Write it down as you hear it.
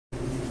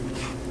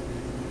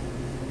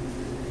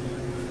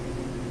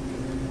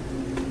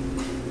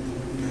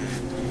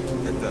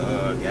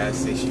gas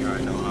station. You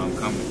already know how I'm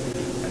coming.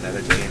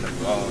 Another day in the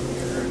vlog.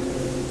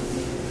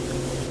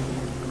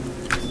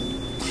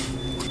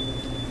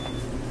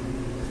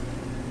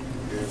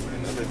 Yeah,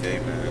 another day,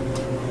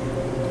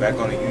 man. Back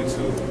on the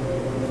YouTube.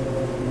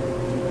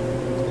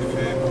 You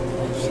feel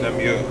me? Snap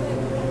me up.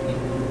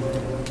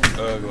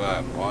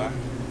 Glide, boy.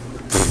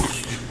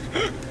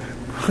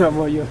 I'm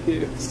on your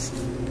hips.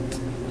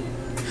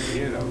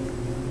 You know.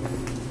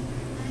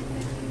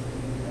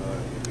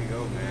 Here we go,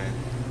 man.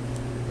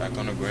 Back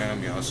on the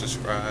gram, y'all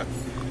subscribe.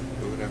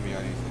 Do whatever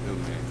y'all need to do,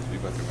 man. We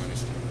about to run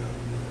this thing up.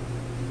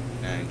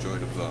 Now enjoy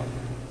the vlog.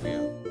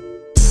 Yeah.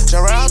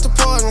 Jump right out the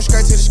porch, went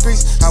straight to the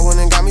streets. I went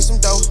and got me some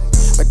dough,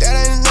 but that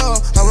ain't enough.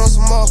 I want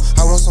some more,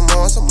 I want some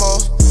more and some more.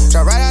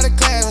 Drop right out of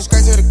class, went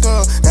straight to the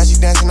club. Now she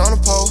dancing on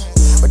the pole,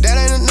 but that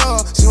ain't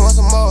enough. She wants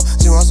some more,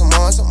 she wants some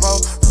more and some more.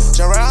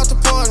 Jump right out the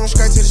porch, went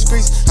straight to the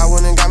streets. I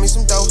went and got me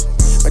some dough,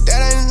 but that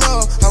ain't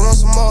enough. I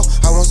want some more,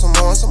 I want some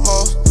more and some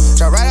more.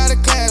 Drop right out of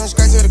class, went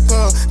straight to the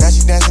club. Now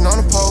she dancing on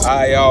the pole.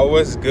 Alright, y'all,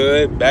 what's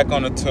good? Back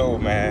on the tour,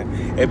 man.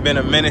 It's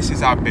been a minute since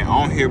I've been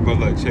on here, but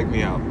look, check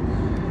me out.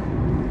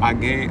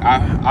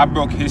 I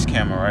broke his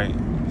camera, right?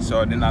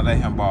 So then I let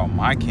him borrow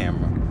my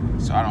camera.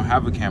 So I don't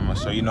have a camera.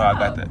 So you know I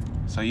got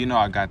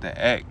the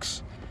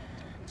X.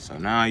 So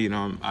now, you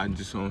know, I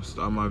just gonna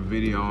start my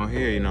video on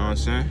here, you know what I'm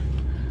saying?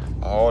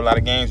 A whole lot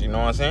of games, you know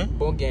what I'm saying?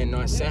 Boom game, you know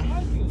what I'm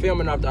saying?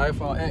 Filming off the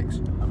iPhone X.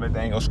 I bet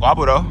they ain't gonna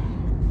squabble though.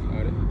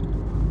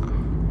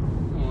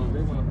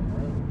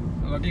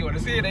 Look, you wanna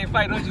see it? They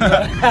fight, don't you?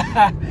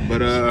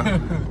 But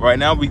right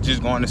now we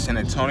just going to San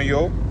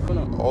Antonio. A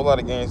whole lot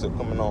of games are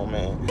coming on,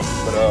 man.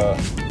 But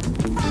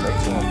stay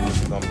tuned,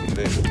 this is gonna be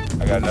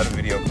lit. I got another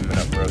video coming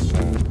up real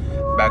soon.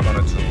 Back on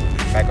the tour,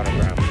 back on the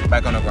ground,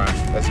 back on the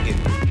grind. Let's get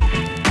it.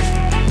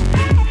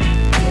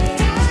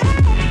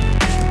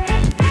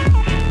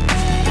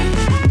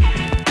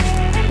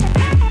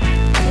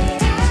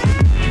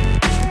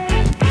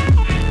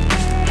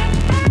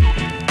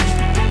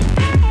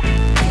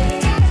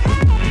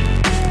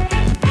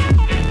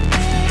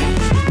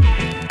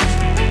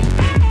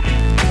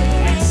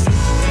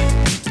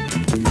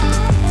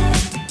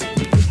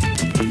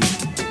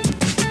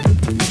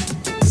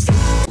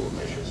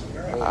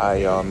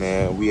 Alright, y'all,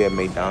 man, we at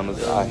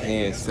McDonald's out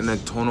here in San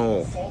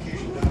Antonio.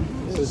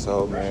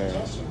 So, man,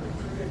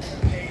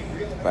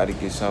 about to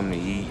get something to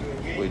eat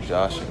with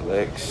Josh and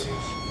Lex.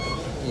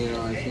 You know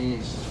what I'm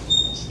saying?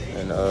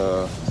 And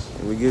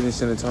when we get in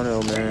San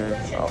Antonio, man,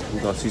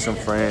 we're gonna see some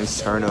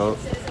friends turn up,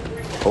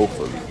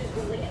 hopefully.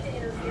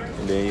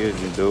 And then you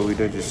just do, we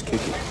just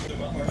kick it.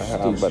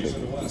 I'm about to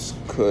get this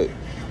cut.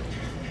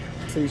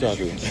 What you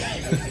talking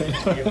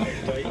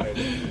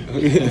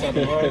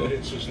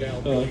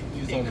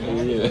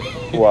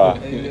Why?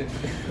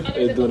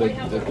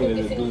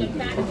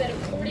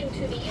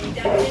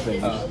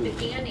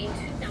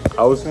 I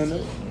was saying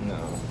that? No.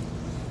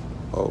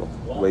 Oh,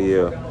 but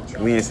yeah,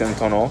 we in San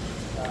Antonio.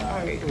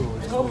 Alright,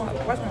 hold on,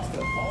 watch my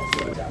stuff.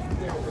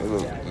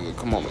 Look,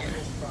 come on, man.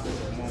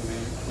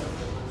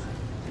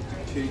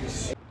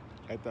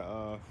 At the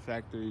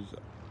Factories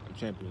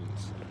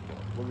Champions.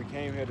 Well, we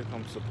came here to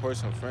come support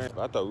some friends.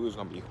 I thought we was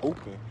gonna be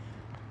hooping,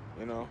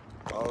 you know.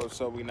 Oh,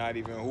 so we not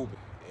even hooping,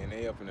 and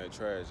they up in that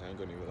trash. I ain't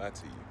gonna even lie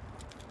to you.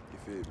 You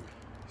feel me?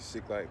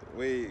 Sick like the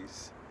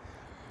ways.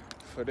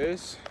 For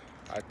this,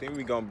 I think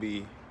we gonna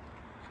be.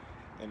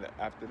 And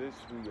after this,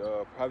 we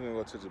probably gonna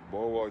go to the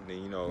boardwalk.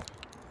 Then, you know,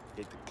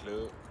 hit the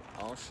club.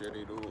 I don't share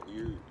they do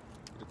here.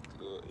 The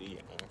club,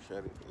 yeah, I don't share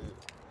it.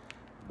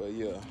 But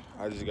yeah,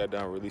 I just got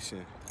done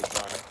releasing the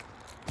Johnny.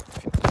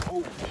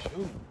 Oh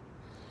shoot.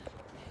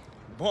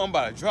 Boy, I'm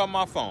about to drop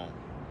my phone.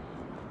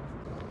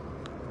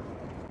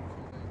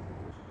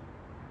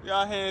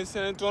 Y'all here in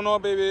San Antonio,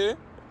 baby.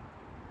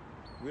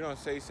 We don't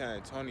say San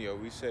Antonio,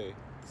 we say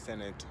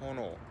San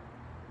Antonio.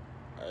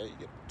 Alright,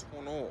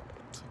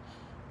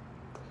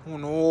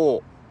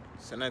 Antonio.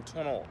 San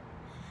Antonio.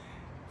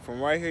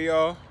 From right here,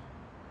 y'all,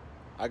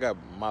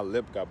 my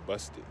lip got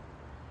busted.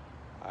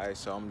 Alright,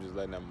 so I'm just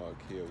letting that mug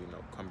heal, you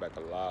know, come back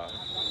alive.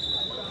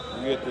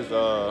 We get this,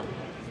 I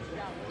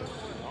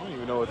don't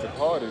even know what to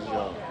call this,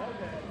 y'all.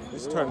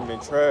 This turning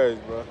into trash,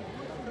 bro.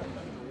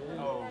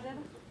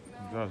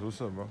 Josh,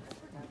 what's up, bro?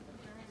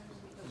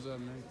 What's up,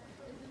 man?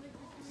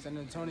 San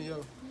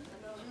Antonio.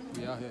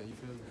 We out here, you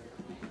feel me?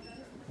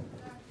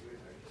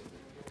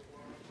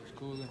 It's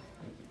coolin'.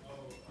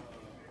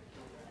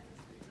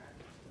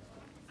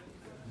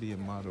 Be a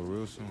model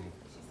real soon.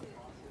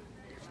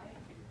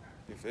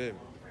 You feel me?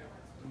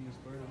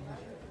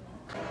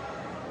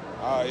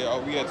 Alright,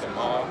 y'all, we at the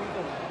mall. We at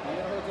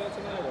a hotel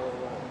tonight or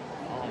what?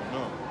 I don't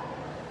know.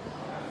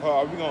 Oh,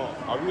 are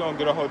we gonna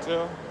get a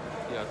hotel?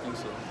 Yeah, I think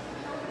so.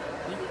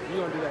 You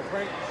gonna do that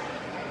prank?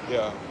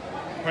 Yeah.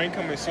 Prank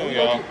coming soon, We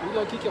y'all.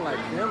 gonna kick it like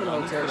film in the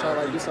hotel, try to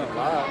like do something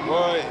live.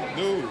 What?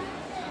 Dude.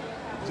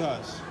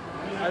 Josh.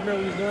 I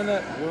remember we was doing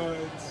that. What?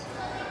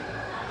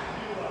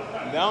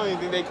 I don't even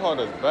think they called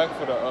us back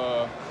for the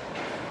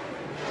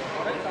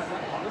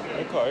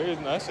they called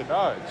it. That's a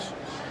Dodge.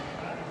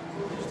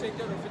 Did you take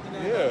that or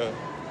 59? Yeah.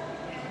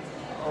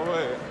 Oh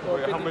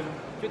wait, how much?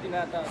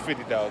 59,000.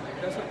 50,000.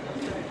 That's it.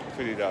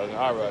 50,000.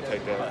 I'd rather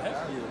take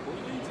that.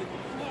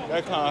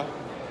 That kind.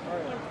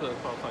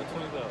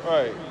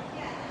 Right.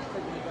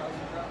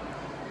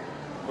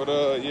 But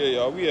yeah,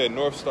 y'all, we at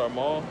North Star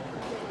Mall.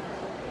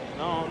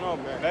 And I don't know,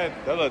 man.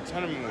 That little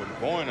tournament was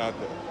boring out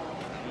there.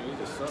 We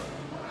just suck.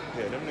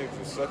 Yeah, them niggas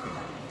was sucking.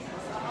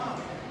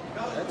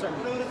 That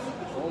tournament was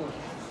boring.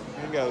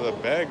 You got little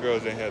bad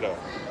girls in here though.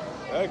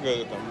 Bad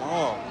girls at the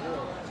mall.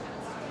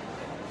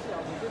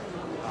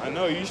 I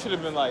know, you should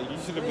have been like,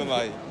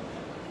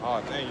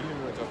 oh dang, you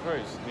didn't went to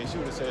first. And then she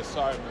would have said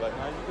sorry and be like,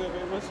 nah, you good,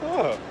 babe, what's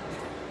up?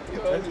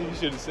 That's what you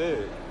should have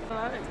said.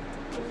 Hey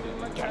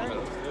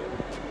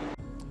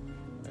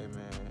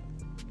man,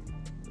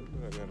 look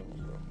what I got on,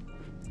 bro.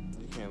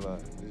 You can't lie,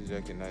 this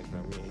jacket nice,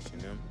 man. We ain't seen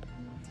them.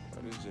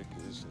 But this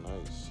jacket is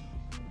nice.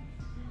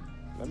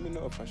 Let me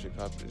know if I should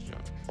copy this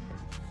junk.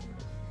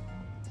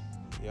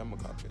 Yeah, I'm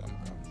gonna copy it.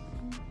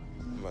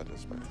 I'm about to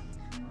spray.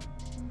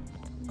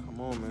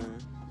 Come on, man.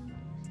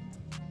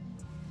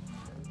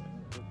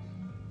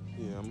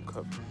 Yeah, I'm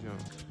copying this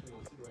junk.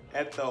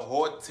 At the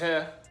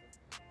hotel.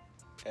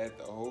 At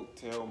the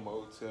hotel,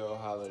 motel,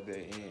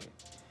 Holiday Inn.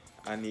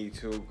 I need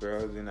 2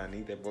 girls and I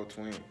need that both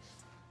twins.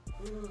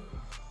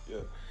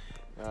 Yeah.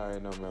 All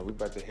right, no, man. We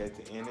about to head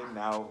to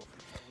In-N-Out.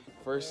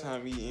 First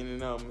time eating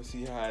In-N-Out. I'm gonna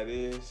see how it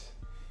is.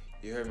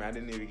 You heard me. I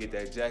didn't even get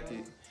that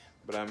jacket.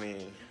 But I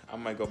mean, I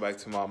might go back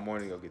tomorrow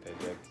morning to go get that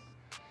jacket.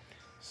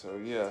 So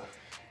yeah.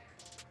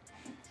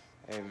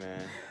 Hey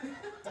man.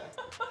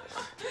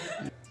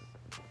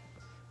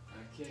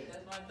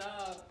 That's my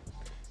dog.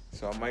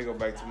 So I might go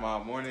back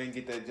tomorrow morning and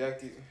get that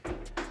jacket.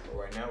 But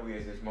right now we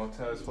at this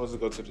motel. Supposed to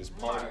go to this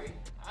party. Sorry.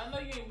 I know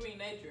you ain't bring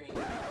that drink.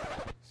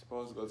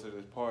 Supposed to go to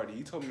this party.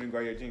 You told me to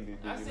grab your drink.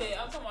 Did I you? said,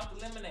 I'm talking about the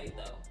lemonade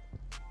though.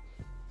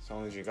 It's the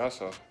only drink I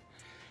saw.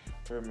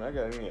 Heard me, I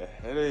got me a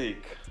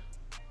headache.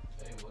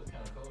 Hey, what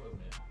kind of cold up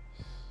there?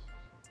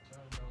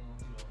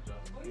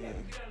 We have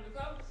to get under the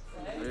covers.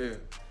 Yeah.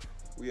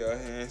 We out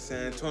here in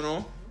San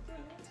Antonio.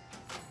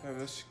 Hey,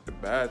 let's check the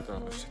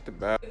bathroom. Let's check the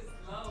bathroom. It's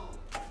low.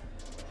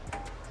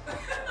 I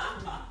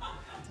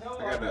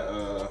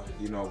gotta,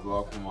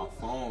 vlog from my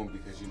phone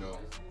because, I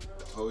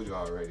told you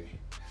already.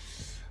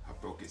 I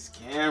broke his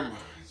camera,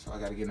 so I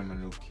gotta get him a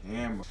new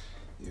camera.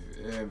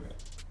 Yeah, man.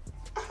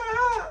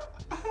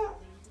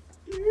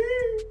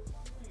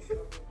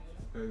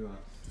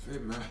 Hey,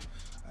 man,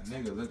 a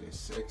nigga looking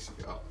sexy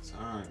all the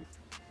time.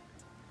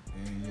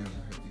 And yeah,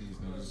 these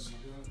niggas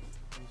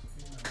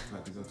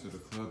about to go to the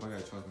club. I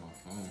gotta charge my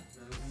phone.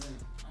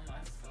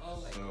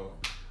 So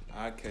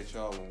I'll catch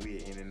y'all when we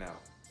are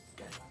In-N-Out.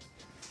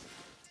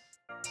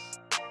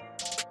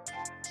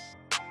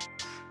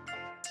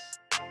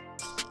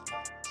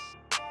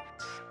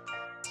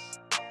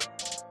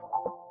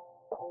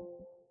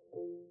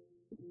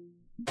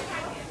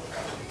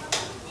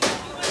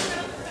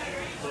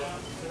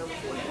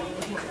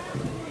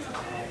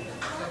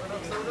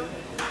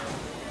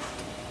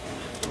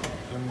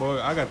 And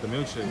boy, I got the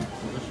milkshake.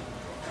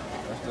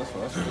 That's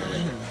what I should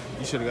have.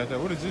 You should have got that.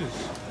 What is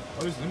this?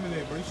 Oh, this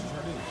lemonade, bro. You should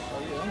try this.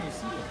 Oh yeah, I didn't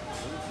see it.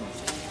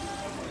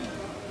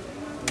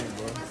 Yeah,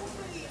 bro.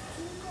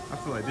 I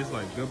feel like this is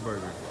like good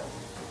burger.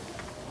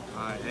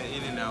 Alright, at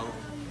In-N-Out,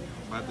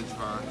 about to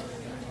try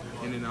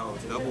In-N-Out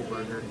double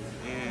burger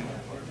and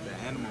the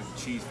animal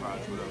cheese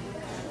fries, whatever.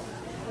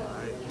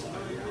 Alright.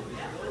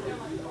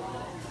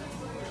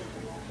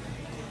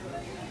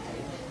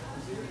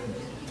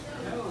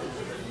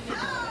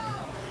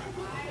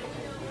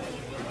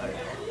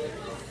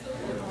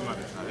 I'm about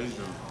to try this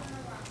joint.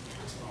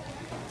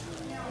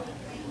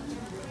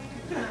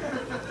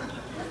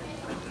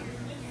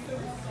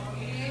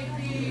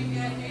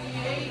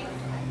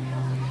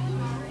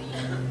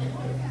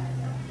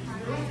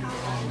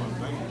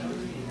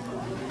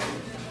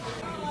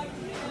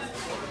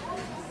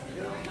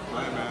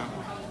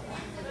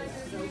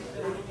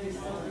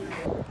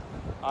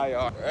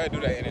 I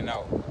do that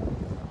In-N-Out.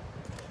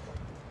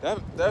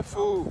 That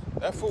food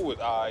was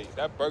alright.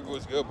 That burger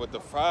was good, but the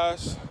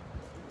fries,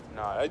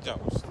 nah, that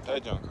junk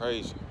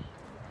crazy.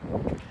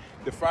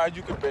 The fries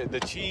you could bet the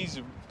cheese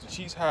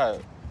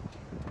had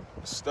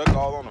stuck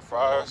all on the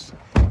fries.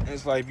 And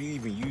it's like you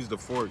even used the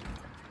fork,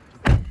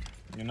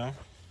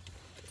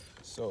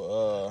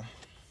 So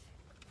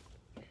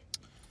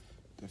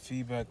the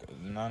feedback,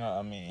 1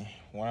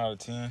 out of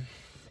 10.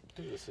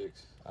 Give it a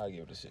 6. I'll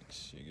give it a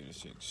 6. You give it a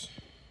 6.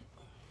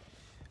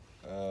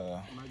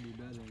 Might be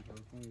better in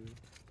California.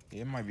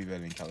 Yeah, it might be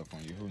better in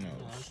California. Who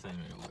knows? I'm staying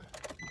anyway.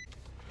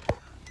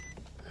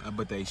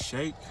 But they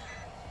shake.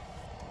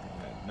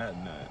 That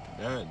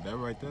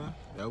right there,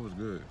 that was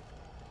good.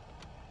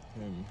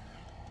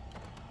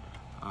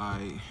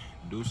 I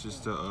deuces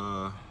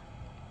to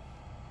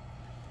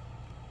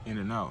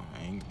In-N-Out.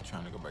 I ain't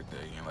trying to go back there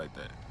again like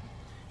that.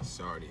 It's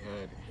already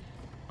had it.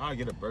 I'll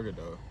get a burger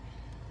though.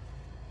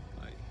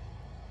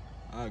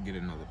 I'll get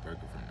another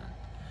burger from them.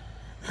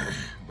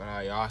 But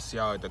I'll see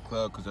y'all at the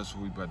club because that's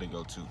what we about to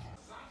go to.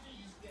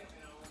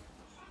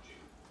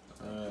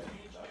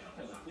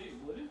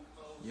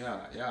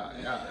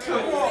 Yeah.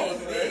 Come on,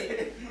 son.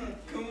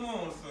 Come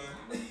on,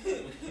 son.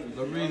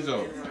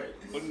 Lorenzo.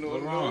 What's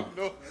wrong?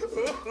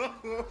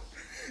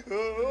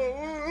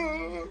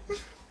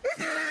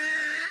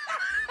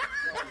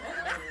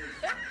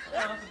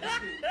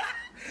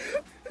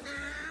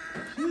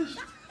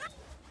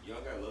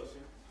 Y'all got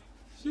lotion?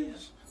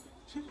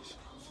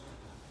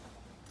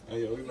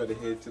 Hey, yo, we about to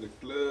head to the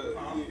club.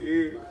 Yeah,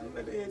 we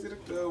about to head to the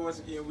club once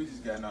again. We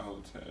just got in our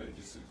hotel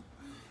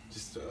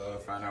just to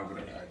find out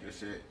what I got this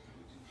shit.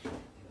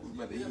 We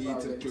about to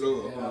head to the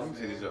club. Let me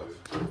see this off.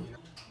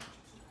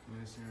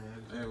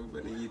 Hey, we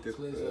about to head to the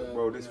club.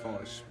 Bro, this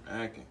phone is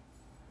smacking.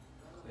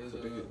 We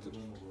about to head to the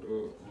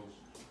club.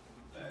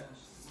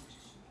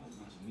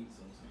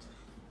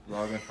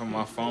 Vlogging from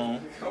my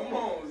phone. Come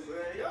on, son.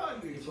 Y'all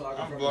niggas vlogging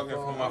I'm vlogging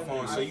from my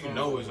phone, so you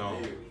know it's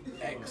on.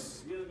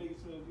 X.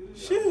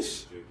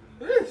 Sheesh.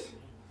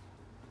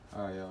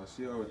 Alright, y'all.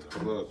 See y'all at the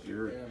club.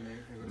 You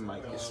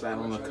might get slide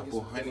on a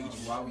couple honeys.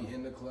 While we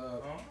in the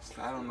club.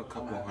 Slide on a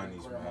couple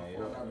honeys, man.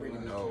 Y'all really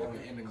know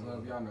in the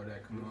club. Y'all know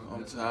that. Come on.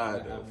 I'm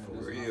tired though, for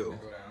real.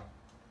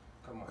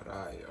 Come on. But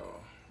alright,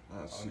 y'all.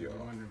 I'll see y'all.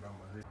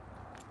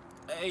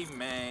 Hey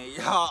man,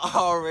 y'all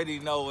already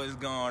know what's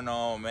going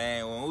on,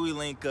 man. When we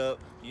link up,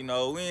 you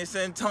know, we in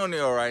San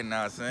Antonio right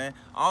now, son.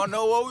 I don't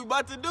know what we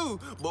about to do,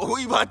 but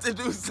we about to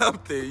do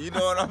something. You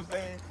know what I'm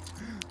saying?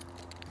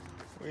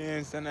 We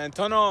in San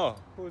Antonio.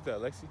 Who is that,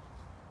 Lexi?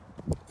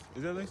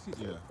 Is that Lexi?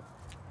 Yeah.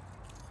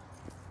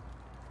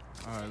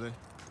 Alright,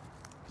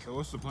 so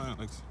what's the plan,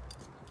 Lexi?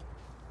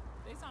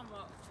 They talking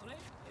about, they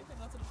can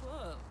go to the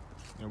club.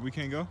 Yeah, we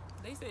can't go?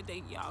 They said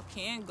y'all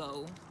can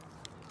go,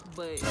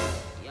 but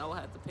y'all will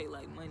have to pay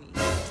like money to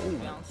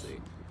bounce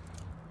it.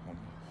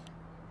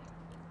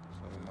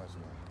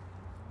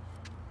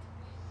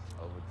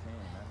 Over 10,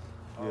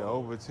 man. Yeah,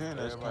 over 10,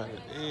 that's kind of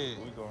it.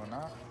 We going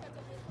out?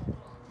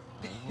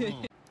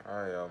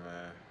 Alright, y'all,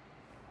 man.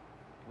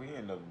 We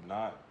end up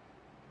not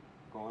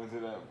going to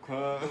that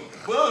club.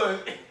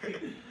 But,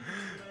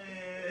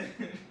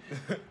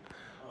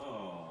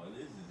 oh,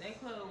 this is... That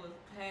club was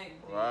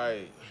packed. Dude.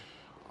 Right.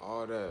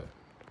 All that.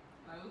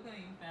 Like, we couldn't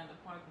even find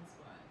a parking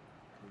spot.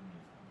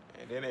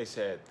 And then they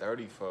said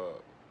 30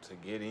 to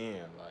get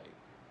in. Like,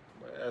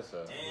 but that's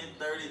a...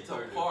 10:30 to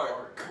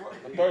park.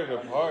 30 to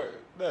park?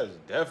 That's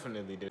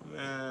definitely different.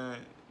 Man,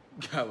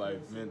 got like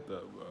mint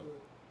up, bro.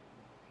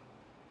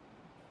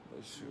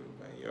 But shoot,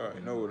 man, you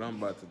already know what I'm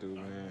about to do,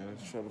 man. I'm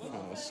trying to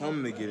find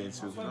something to get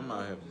into, because I'm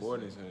out here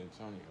bored in San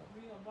Antonio.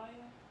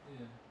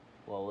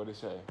 Well, what it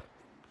say?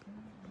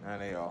 Now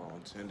they all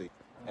on Tinder.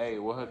 Hey,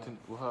 what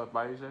her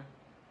body say?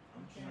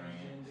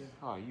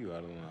 Oh, you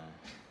out of line.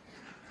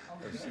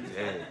 She's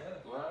dead.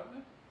 What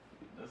happened?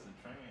 That's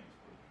a trans.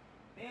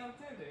 They on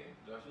Tinder.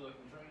 Josh, you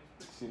looking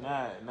trans? See,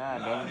 nah,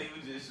 Nah, he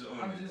was just showing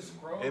I'm it. just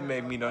scrolling. it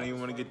made me don't even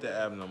want to get the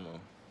app no more.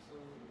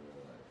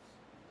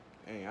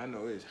 Hey, I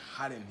know it's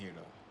hot in here,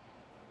 though.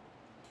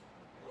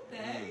 What the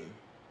heck?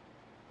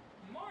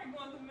 Mari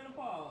going through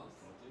menopause.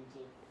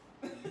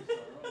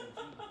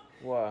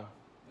 Why?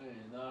 Hey,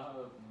 nah,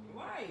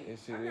 Right.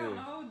 Yes, I it got is.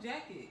 my whole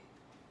jacket.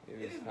 It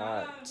It is is hot.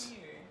 not out in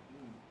here.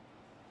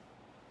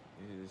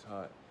 It is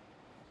hot.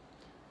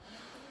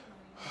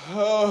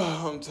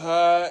 Oh, I'm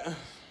tired. I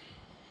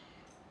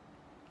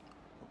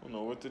don't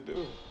know what to do.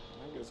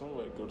 I guess I'm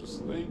ready to go to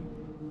sleep.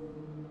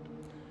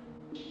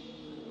 I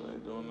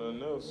ain't doing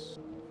nothing else.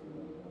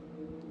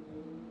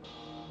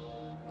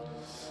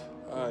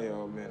 Alright,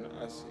 y'all, man.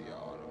 I see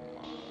y'all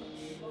tomorrow.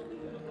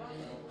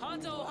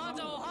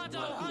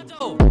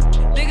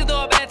 Niggas know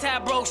I'm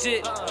anti-broke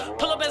shit.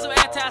 Pull up as some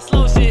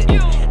anti-slow shit.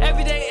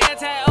 Everyday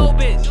anti-old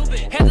bitch.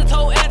 Head to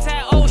toe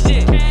anti-old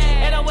shit.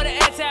 And I'm with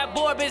an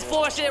anti-board bitch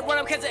for shit. Run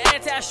up catch an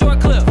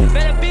anti-short clip.